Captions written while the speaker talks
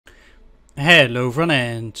Hello everyone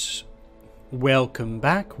and welcome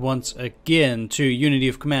back once again to Unity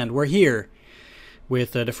of Command. We're here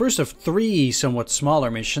with the first of three somewhat smaller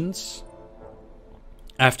missions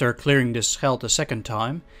after clearing this halt a second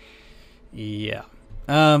time. Yeah.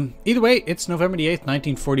 Either way, it's November the 8th,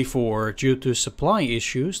 1944. Due to supply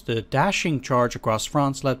issues, the dashing charge across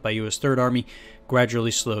France led by US 3rd Army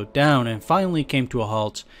gradually slowed down and finally came to a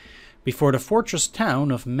halt before the fortress town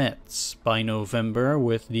of Metz. By November,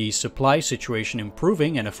 with the supply situation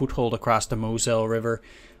improving and a foothold across the Moselle River,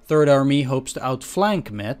 3rd Army hopes to outflank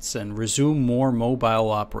Metz and resume more mobile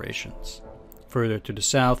operations. Further to the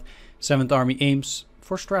south, 7th Army aims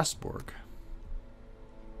for Strasbourg.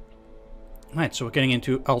 Right, so we're getting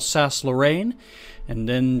into Alsace-Lorraine and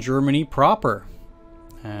then Germany proper.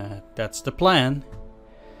 That's the plan.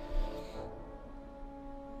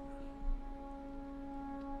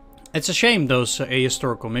 It's a shame those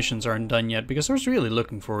ahistorical missions aren't done yet, because I was really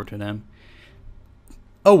looking forward to them.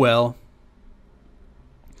 Oh well.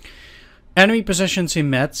 Enemy positions in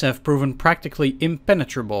Metz have proven practically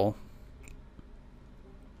impenetrable.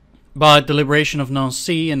 But the liberation of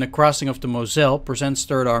Nancy and the crossing of the Moselle presents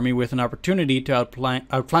 3rd Army with an opportunity to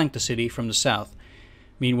outflank the city from the south.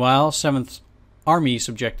 Meanwhile, 7th Army's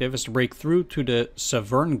objective is to break through to the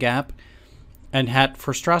Saverne Gap and head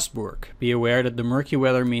for Strasbourg. Be aware that the murky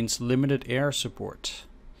weather means limited air support.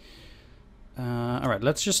 Alright,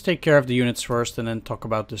 let's just take care of the units first and then talk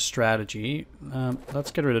about the strategy.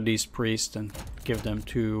 Let's get rid of these priests and give them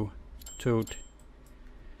to towed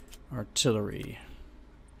artillery.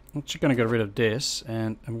 I'm just gonna get rid of this,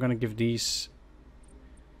 and I'm gonna give these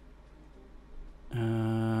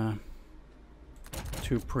 2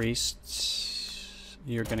 priests.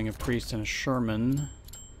 You're getting a priest and a Sherman.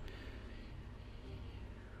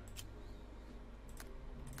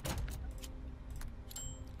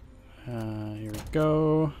 Here we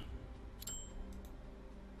go.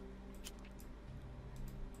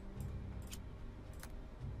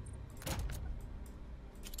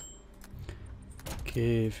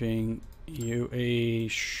 Giving you a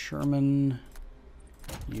Sherman.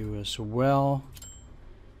 You as well.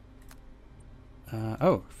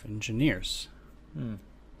 Oh, engineers.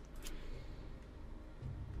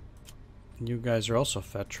 You guys are also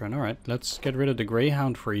veteran. Alright, let's get rid of the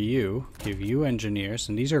Greyhound for you. Give you engineers.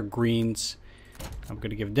 And these are greens. I'm going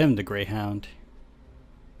to give them the Greyhound.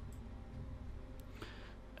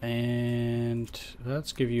 And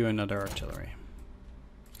let's give you another artillery.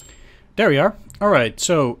 There we are. Alright,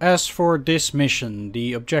 so as for this mission,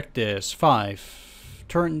 the objectives: 5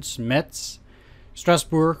 turns Metz,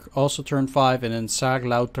 Strasbourg also turn 5, and then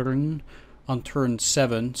Saarlautern on turn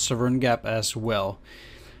 7, Saverne Gap as well.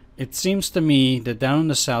 It seems to me that down in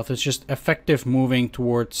the south it's just effective moving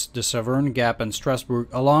towards the Saverne Gap and Strasbourg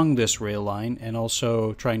along this rail line, and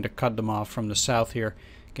also trying to cut them off from the south here,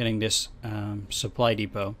 getting this supply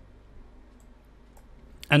depot.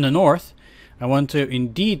 And the north, I want to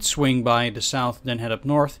indeed swing by the south, then head up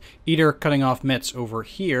north, either cutting off Metz over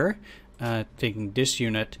here, taking this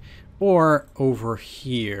unit, or over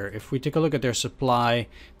here. If we take a look at their supply,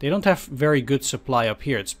 they don't have very good supply up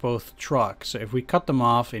here. It's both trucks. So if we cut them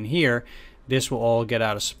off in here, this will all get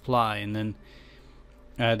out of supply. And then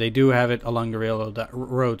they do have it along the railroad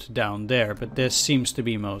road down there, but this seems to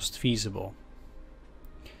be most feasible.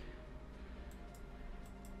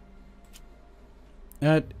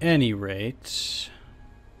 At any rate,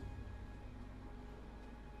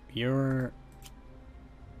 you're...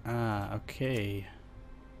 okay.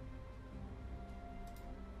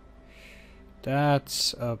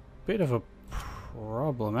 That's a bit of a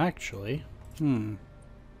problem, actually.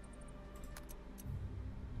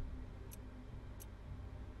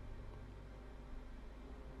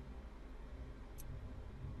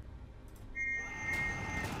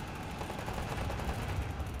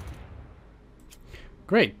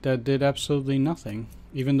 Great, that did absolutely nothing,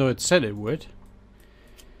 even though it said it would.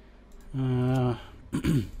 I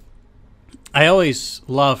always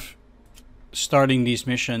love starting these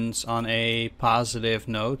missions on a positive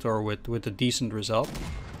note, or with a decent result.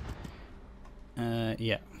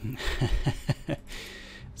 Yeah.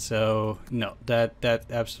 So no, that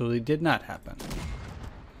absolutely did not happen.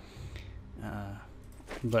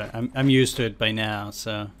 But I'm used to it by now,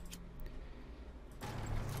 so.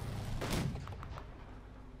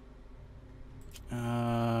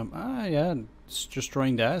 Yeah, it's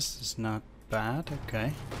destroying this is not bad.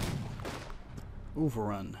 Okay.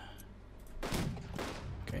 Overrun.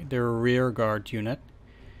 Okay, they're a rear guard unit.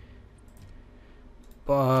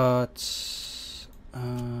 But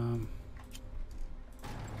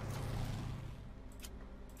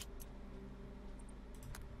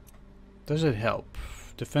does it help?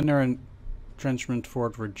 Defender and entrenchment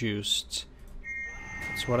fort reduced.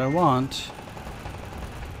 That's what I want.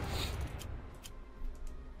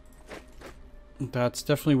 That's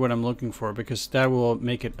definitely what I'm looking for, because that will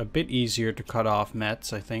make it a bit easier to cut off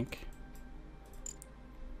Metz, I think.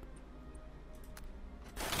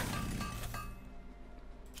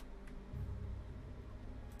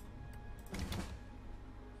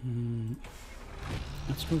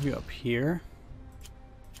 Let's move you up here.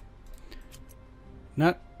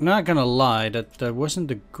 Not gonna lie, that wasn't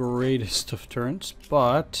the greatest of turns,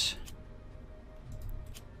 but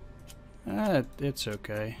it's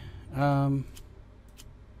okay.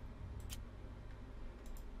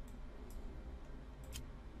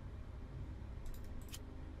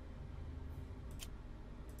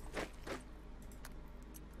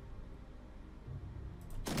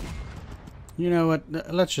 You know what?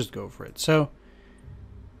 Let's just go for it. So,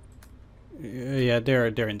 yeah, they're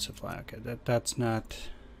in supply. Okay, that's not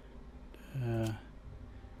a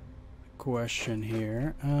question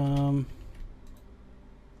here.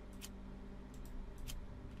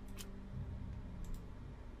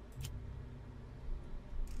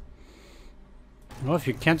 Well, if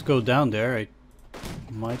you can't go down there, I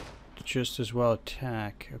might just as well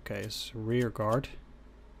attack. Okay, it's rear guard.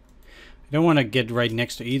 I don't want to get right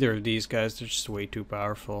next to either of these guys. They're just way too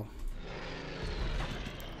powerful.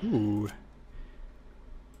 Ooh.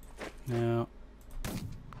 Now,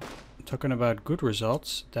 talking about good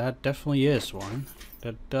results, that definitely is one.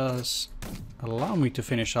 That does allow me to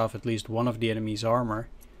finish off at least one of the enemy's armor.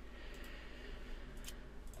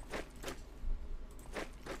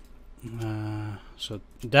 So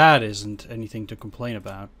that isn't anything to complain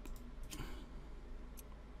about.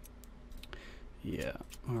 Yeah,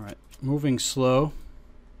 alright. Moving slow.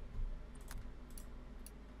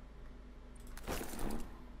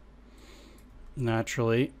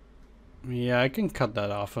 Naturally. Yeah, I can cut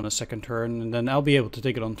that off on a second turn, and then I'll be able to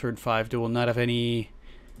take it on turn 5. They will not have any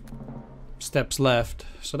steps left.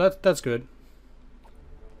 So that's good.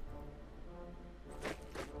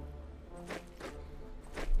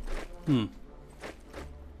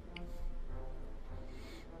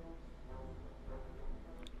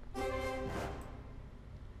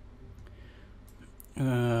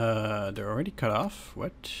 They're already cut off?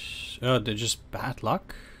 What? Oh, they're just bad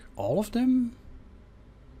luck? All of them?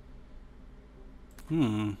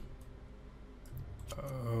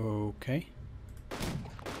 Okay.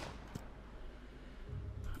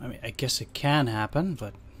 I mean, I guess it can happen,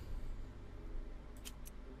 but...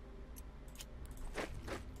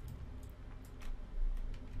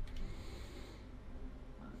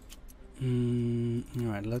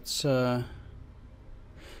 Alright, let's,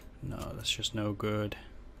 No, that's just no good.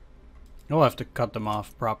 I'll have to cut them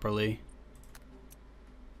off properly.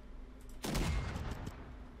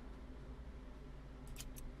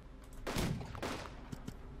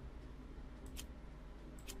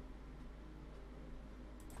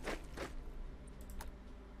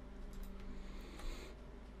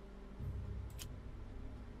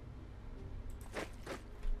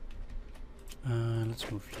 Let's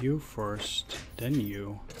move you first, then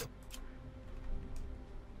you.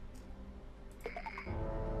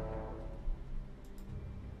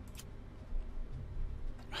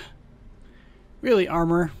 Really,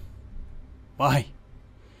 armor? Why?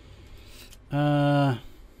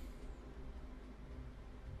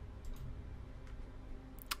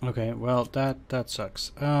 Okay, well, that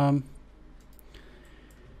sucks.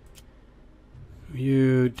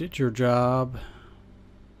 You did your job,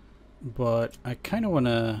 but I kind of want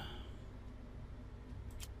to...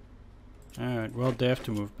 Alright, well, they have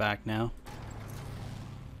to move back now.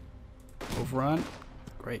 Overrun?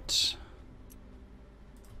 Great.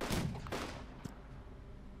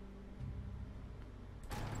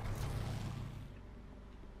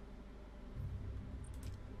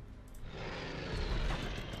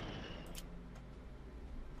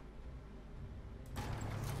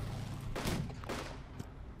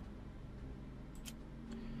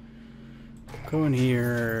 Go in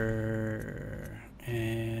here,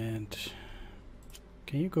 and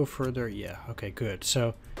can you go further? Yeah, okay, good.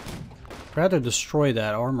 So, rather destroy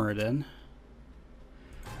that armor then.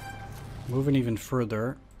 Moving even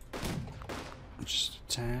further. Just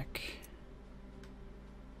attack.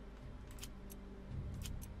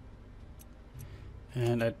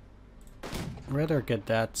 And I'd rather get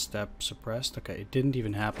that step suppressed. Okay, it didn't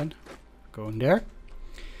even happen. Go in there.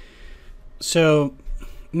 So...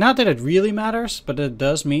 Not that it really matters, but it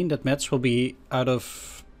does mean that Metz will be out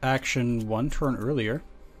of action one turn earlier,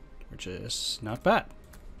 which is not bad.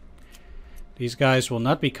 These guys will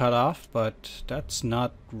not be cut off, but that's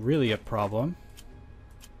not really a problem.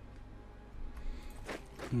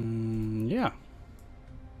 Yeah.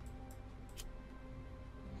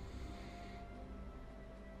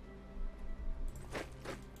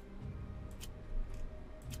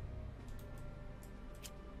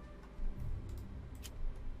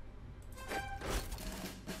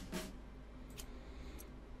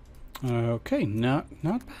 Okay, not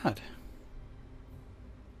bad.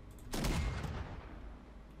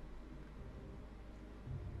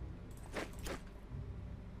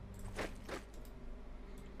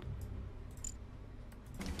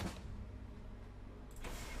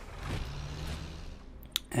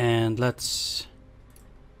 And let's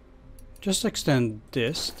just extend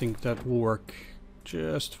this. I think that will work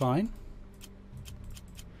just fine.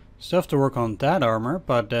 Still have to work on that armor,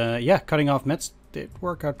 but yeah, cutting off Metz did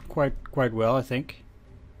work out quite well, I think.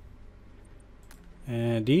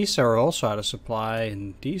 And these are also out of supply,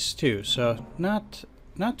 and these too, so not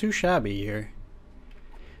too shabby here.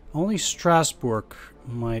 Only Strasbourg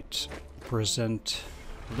might present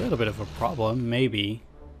a little bit of a problem, maybe,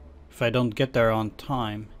 if I don't get there on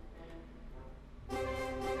time.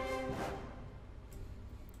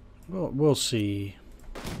 Well, we'll see.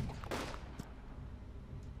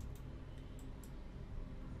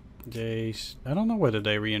 I don't know whether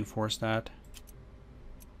they reinforce that.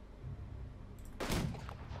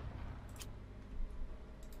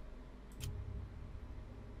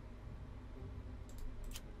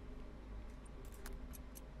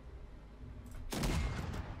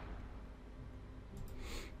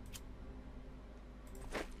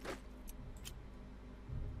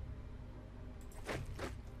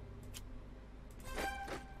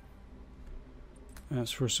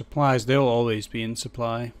 As for supplies, they'll always be in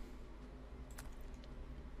supply.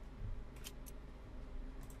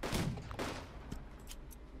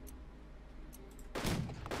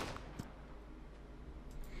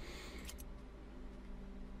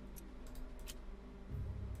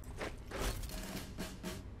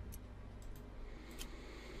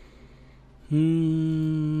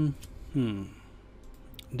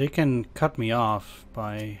 They can cut me off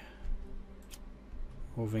by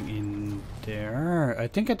moving in there. I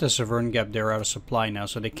think at the Severn Gap they're out of supply now,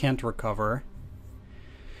 so they can't recover.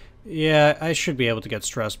 Yeah, I should be able to get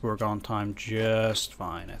Strasbourg on time just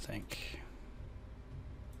fine, I think.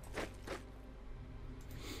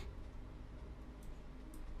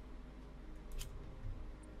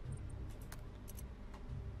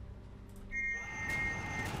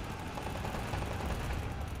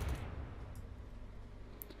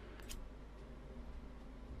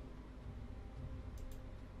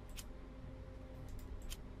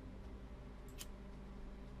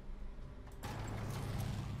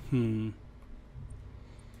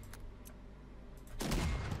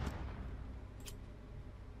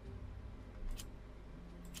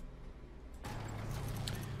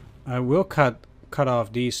 I will cut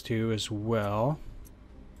off these two as well.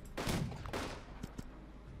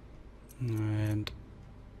 And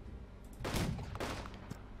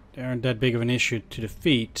they aren't that big of an issue to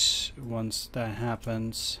defeat once that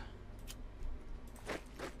happens.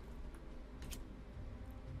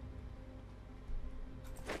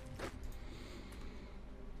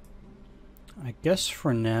 I guess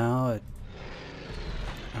for now,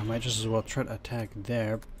 I might just as well try to attack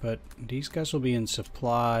there, but these guys will be in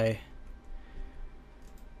supply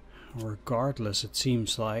regardless, it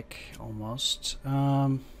seems like, almost.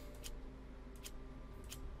 I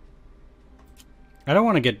don't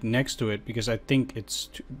want to get next to it because I think it's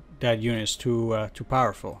that unit is too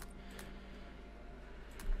powerful.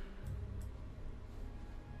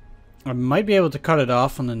 I might be able to cut it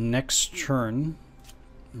off on the next turn,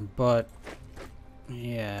 but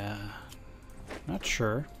yeah, not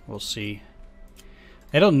sure. We'll see.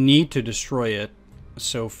 I don't need to destroy it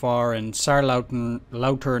so far, and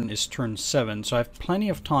Saarlouthern is turn 7, so I have plenty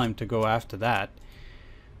of time to go after that.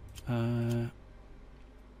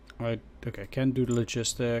 Okay, can't do the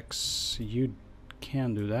logistics. You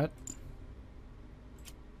can do that.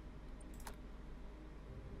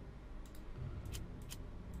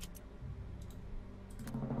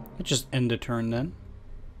 Let's just end the turn then.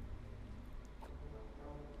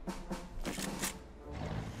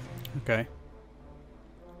 Okay.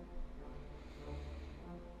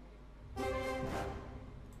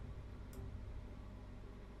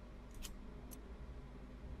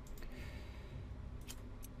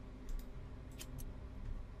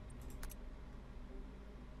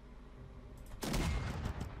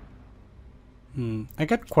 I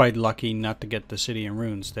got quite lucky not to get the city in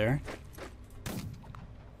ruins there.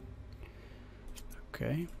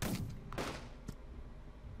 Okay.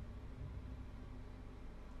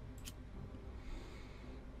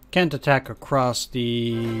 Can't attack across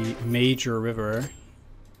the major river,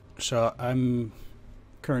 So I'm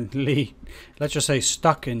currently, let's just say,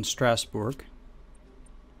 stuck in Strasbourg.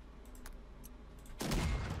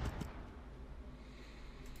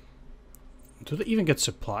 Do they even get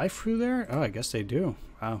supply through there? Oh, I guess they do.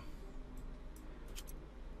 Wow.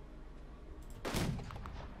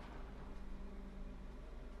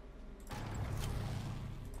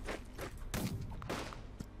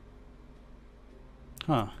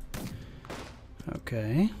 Huh.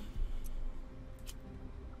 Okay.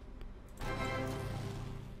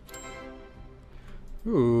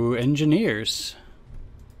 Ooh, engineers.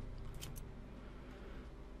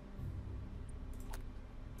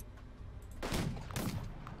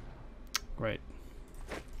 Right.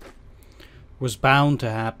 Was bound to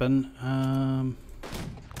happen.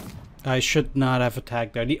 I should not have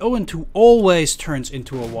attacked there. The 0-2 always turns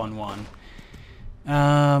into a 1-1.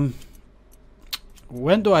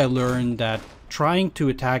 When do I learn that trying to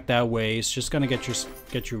attack that way is just gonna get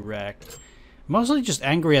you wrecked? I'm mostly just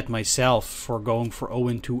angry at myself for going for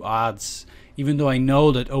 0-2 odds, even though I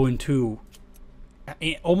know that 0-2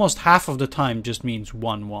 almost half of the time just means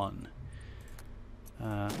 1-1.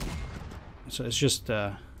 So it's just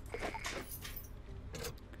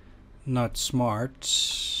not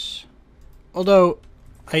smart. Although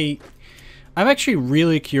I'm actually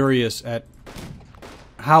really curious at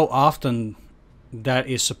how often that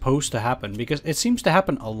is supposed to happen, because it seems to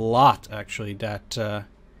happen a lot actually, that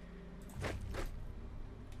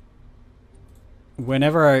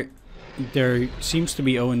whenever there seems to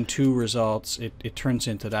be 0-2 results, it turns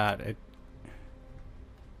into that.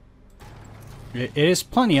 It is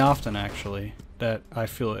plenty often actually that I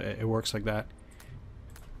feel it works like that.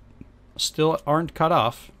 Still aren't cut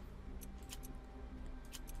off.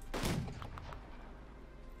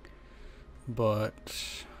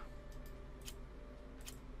 But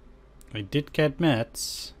I did get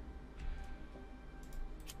Metz.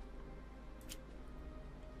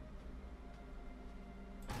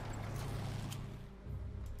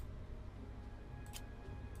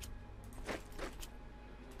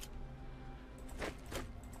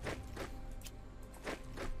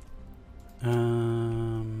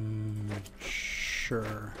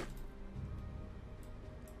 Sure.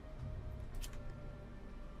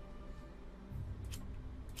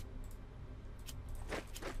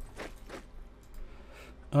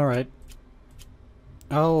 All right.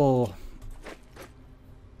 I'll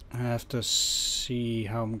have to see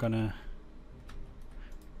how I'm gonna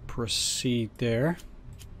proceed there.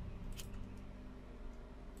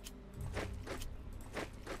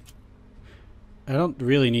 I don't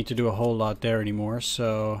really need to do a whole lot there anymore,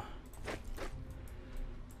 so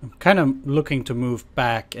I'm kind of looking to move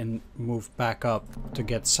back and move back up to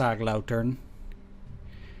get Saglautern.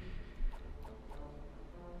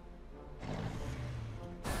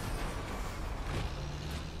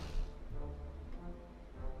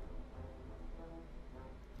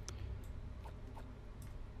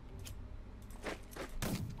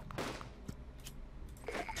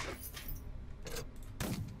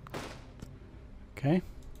 Okay.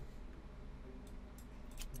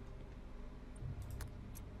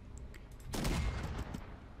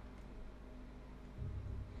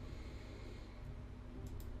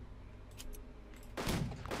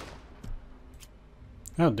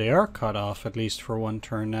 Oh, they are cut off at least for one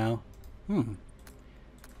turn now.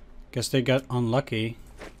 Guess they got unlucky.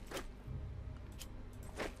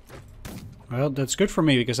 Well, that's good for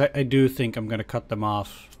me because I do think I'm gonna cut them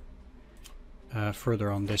off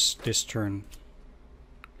further on this turn.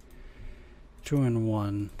 2 and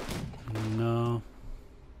 1. No.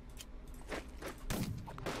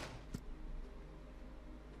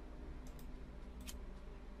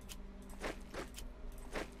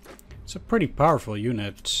 It's a pretty powerful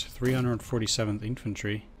unit. 347th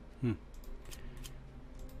Infantry.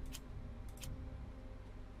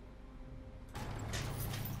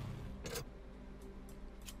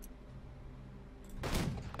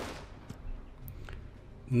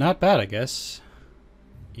 Not bad, I guess.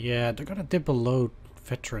 Yeah, they're gonna dip below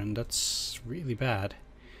veteran. That's really bad.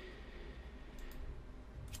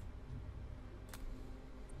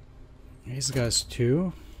 These guys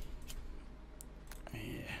too. Yeah.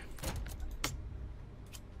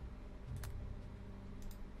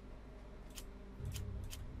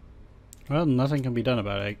 Well, nothing can be done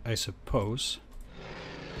about it, I suppose.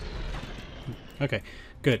 Okay,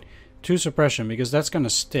 good. 2 suppression, because that's gonna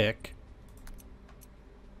stick.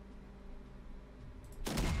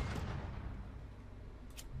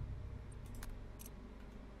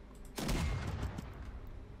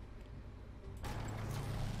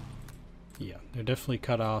 Yeah, they're definitely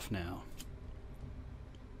cut off now.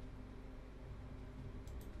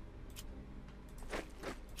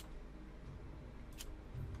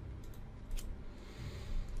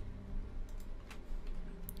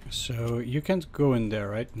 So you can't go in there,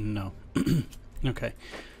 right? No. Okay.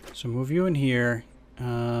 So move you in here.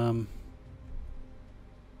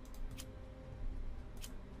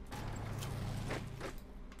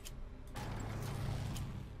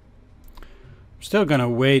 Still gonna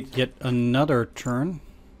wait yet another turn.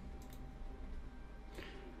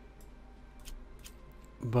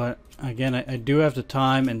 But again, I do have the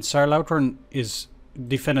time, and Sarlautern is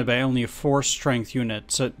defended by only a 4 strength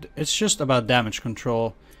unit, so it's just about damage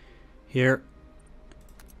control here.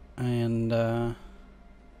 And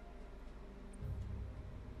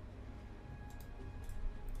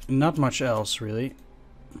not much else really.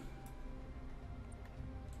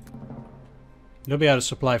 They'll be out of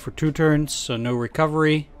supply for 2 turns, so no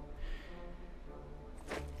recovery.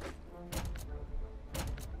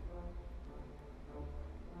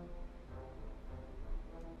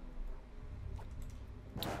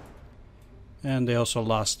 And they also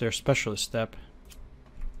lost their specialist step.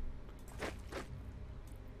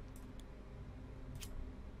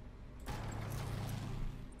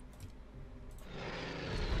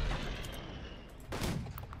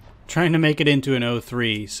 Trying to make it into an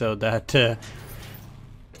 0-3 so that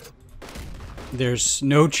there's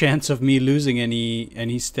no chance of me losing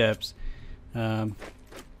any steps.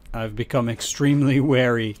 I've become extremely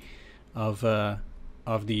wary of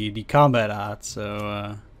the combat art,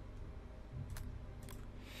 so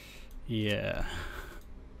yeah.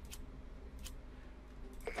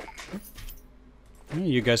 Well,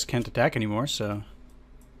 you guys can't attack anymore, so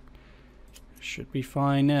should be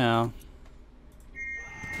fine now.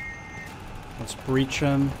 Let's breach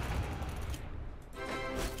them.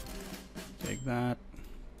 Take that.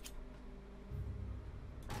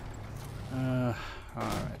 Alright.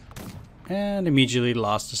 And immediately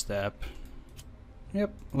lost a step.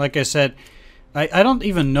 Yep, like I said, I don't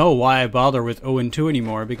even know why I bother with 0 and 2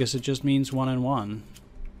 anymore, because it just means 1 and 1.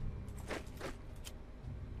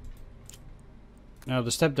 Now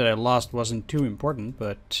the step that I lost wasn't too important,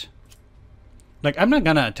 but like I'm not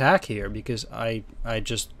gonna attack here because I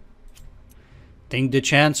just think the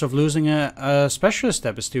chance of losing a specialist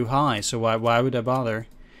step is too high, so why would I bother?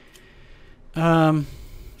 Yeah,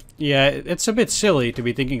 it's a bit silly to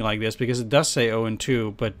be thinking like this because it does say 0 and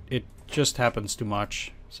 2, but it just happens too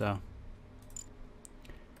much, so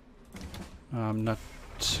I'm not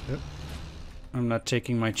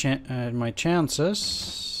taking my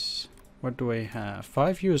chances. What do I have?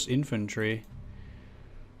 5 US infantry.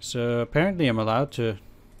 So apparently I'm allowed to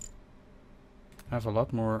have a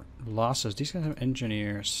lot more losses. These guys have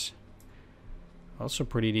engineers. Also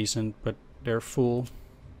pretty decent, but they're full.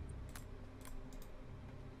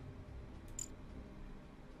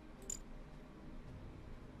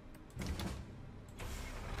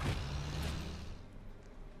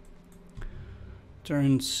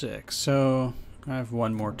 Turn 6, so I have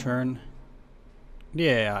 1 more turn. The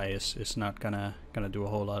AI is not gonna do a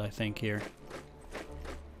whole lot, I think, here.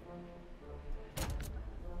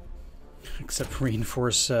 Except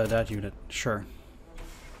reinforce that unit, sure.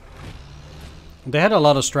 They had a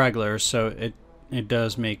lot of stragglers, so it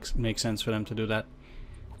does make sense for them to do that.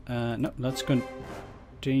 No, let's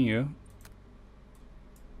continue.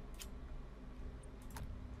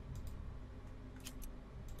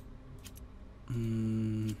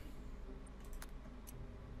 Mm.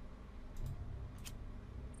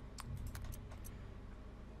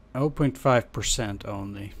 0.5%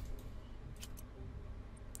 only.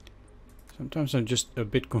 Sometimes I'm just a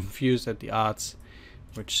bit confused at the odds,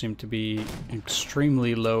 which seem to be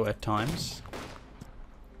extremely low at times.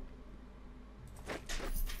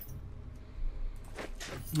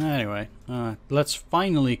 Anyway, let's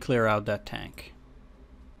finally clear out that tank.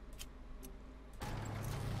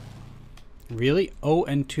 Really? 0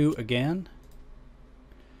 and 2 again?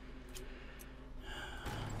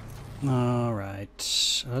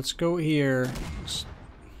 Alright, let's go here.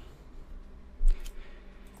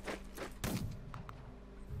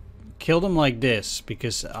 Kill them like this,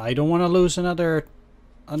 because I don't want to lose another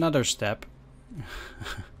step.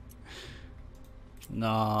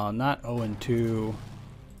 No, not 0 and 2.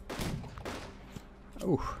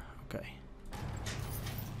 Oh, okay.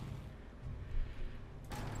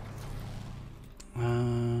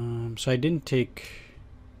 So I didn't take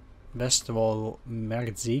best of all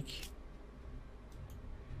Merzig.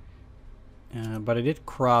 But I did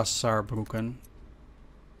cross Saarbrücken.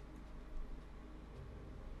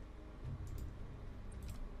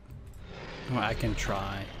 Well, I can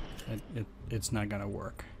try. It's not gonna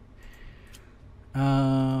work.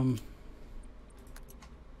 I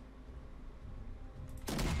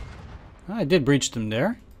did breach them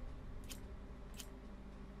there.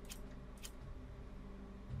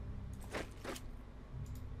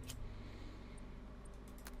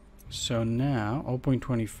 So now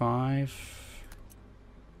 0.25.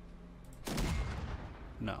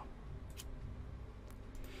 No.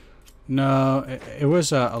 No, it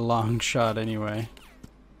was a long shot anyway.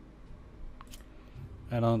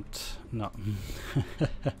 I don't... No.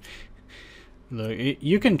 Look,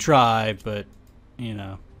 you can try, but, you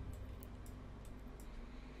know.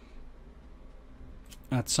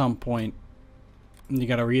 At some point, you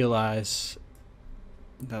gotta realize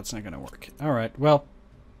that's not gonna work. Alright, well.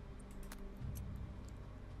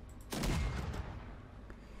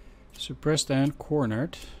 Suppressed and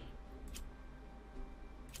cornered.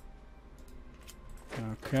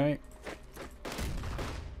 Okay.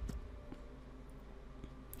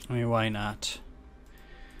 I mean, why not?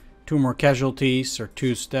 2 more casualties or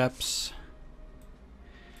 2 steps.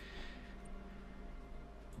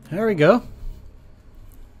 There we go.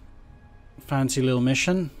 Fancy little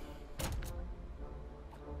mission.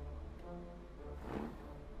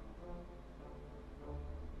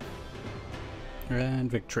 And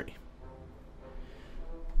victory.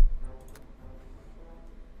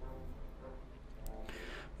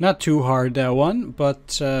 Not too hard, that one,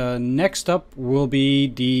 but next up will be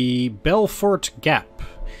the Belfort Gap.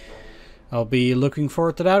 I'll be looking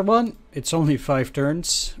forward to that one. It's only 5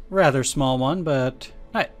 turns. Rather small one, but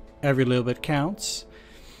every little bit counts.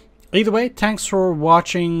 Either way, thanks for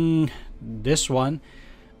watching this one.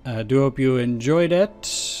 Do hope you enjoyed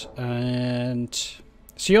it, and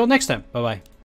see you all next time. Bye-bye.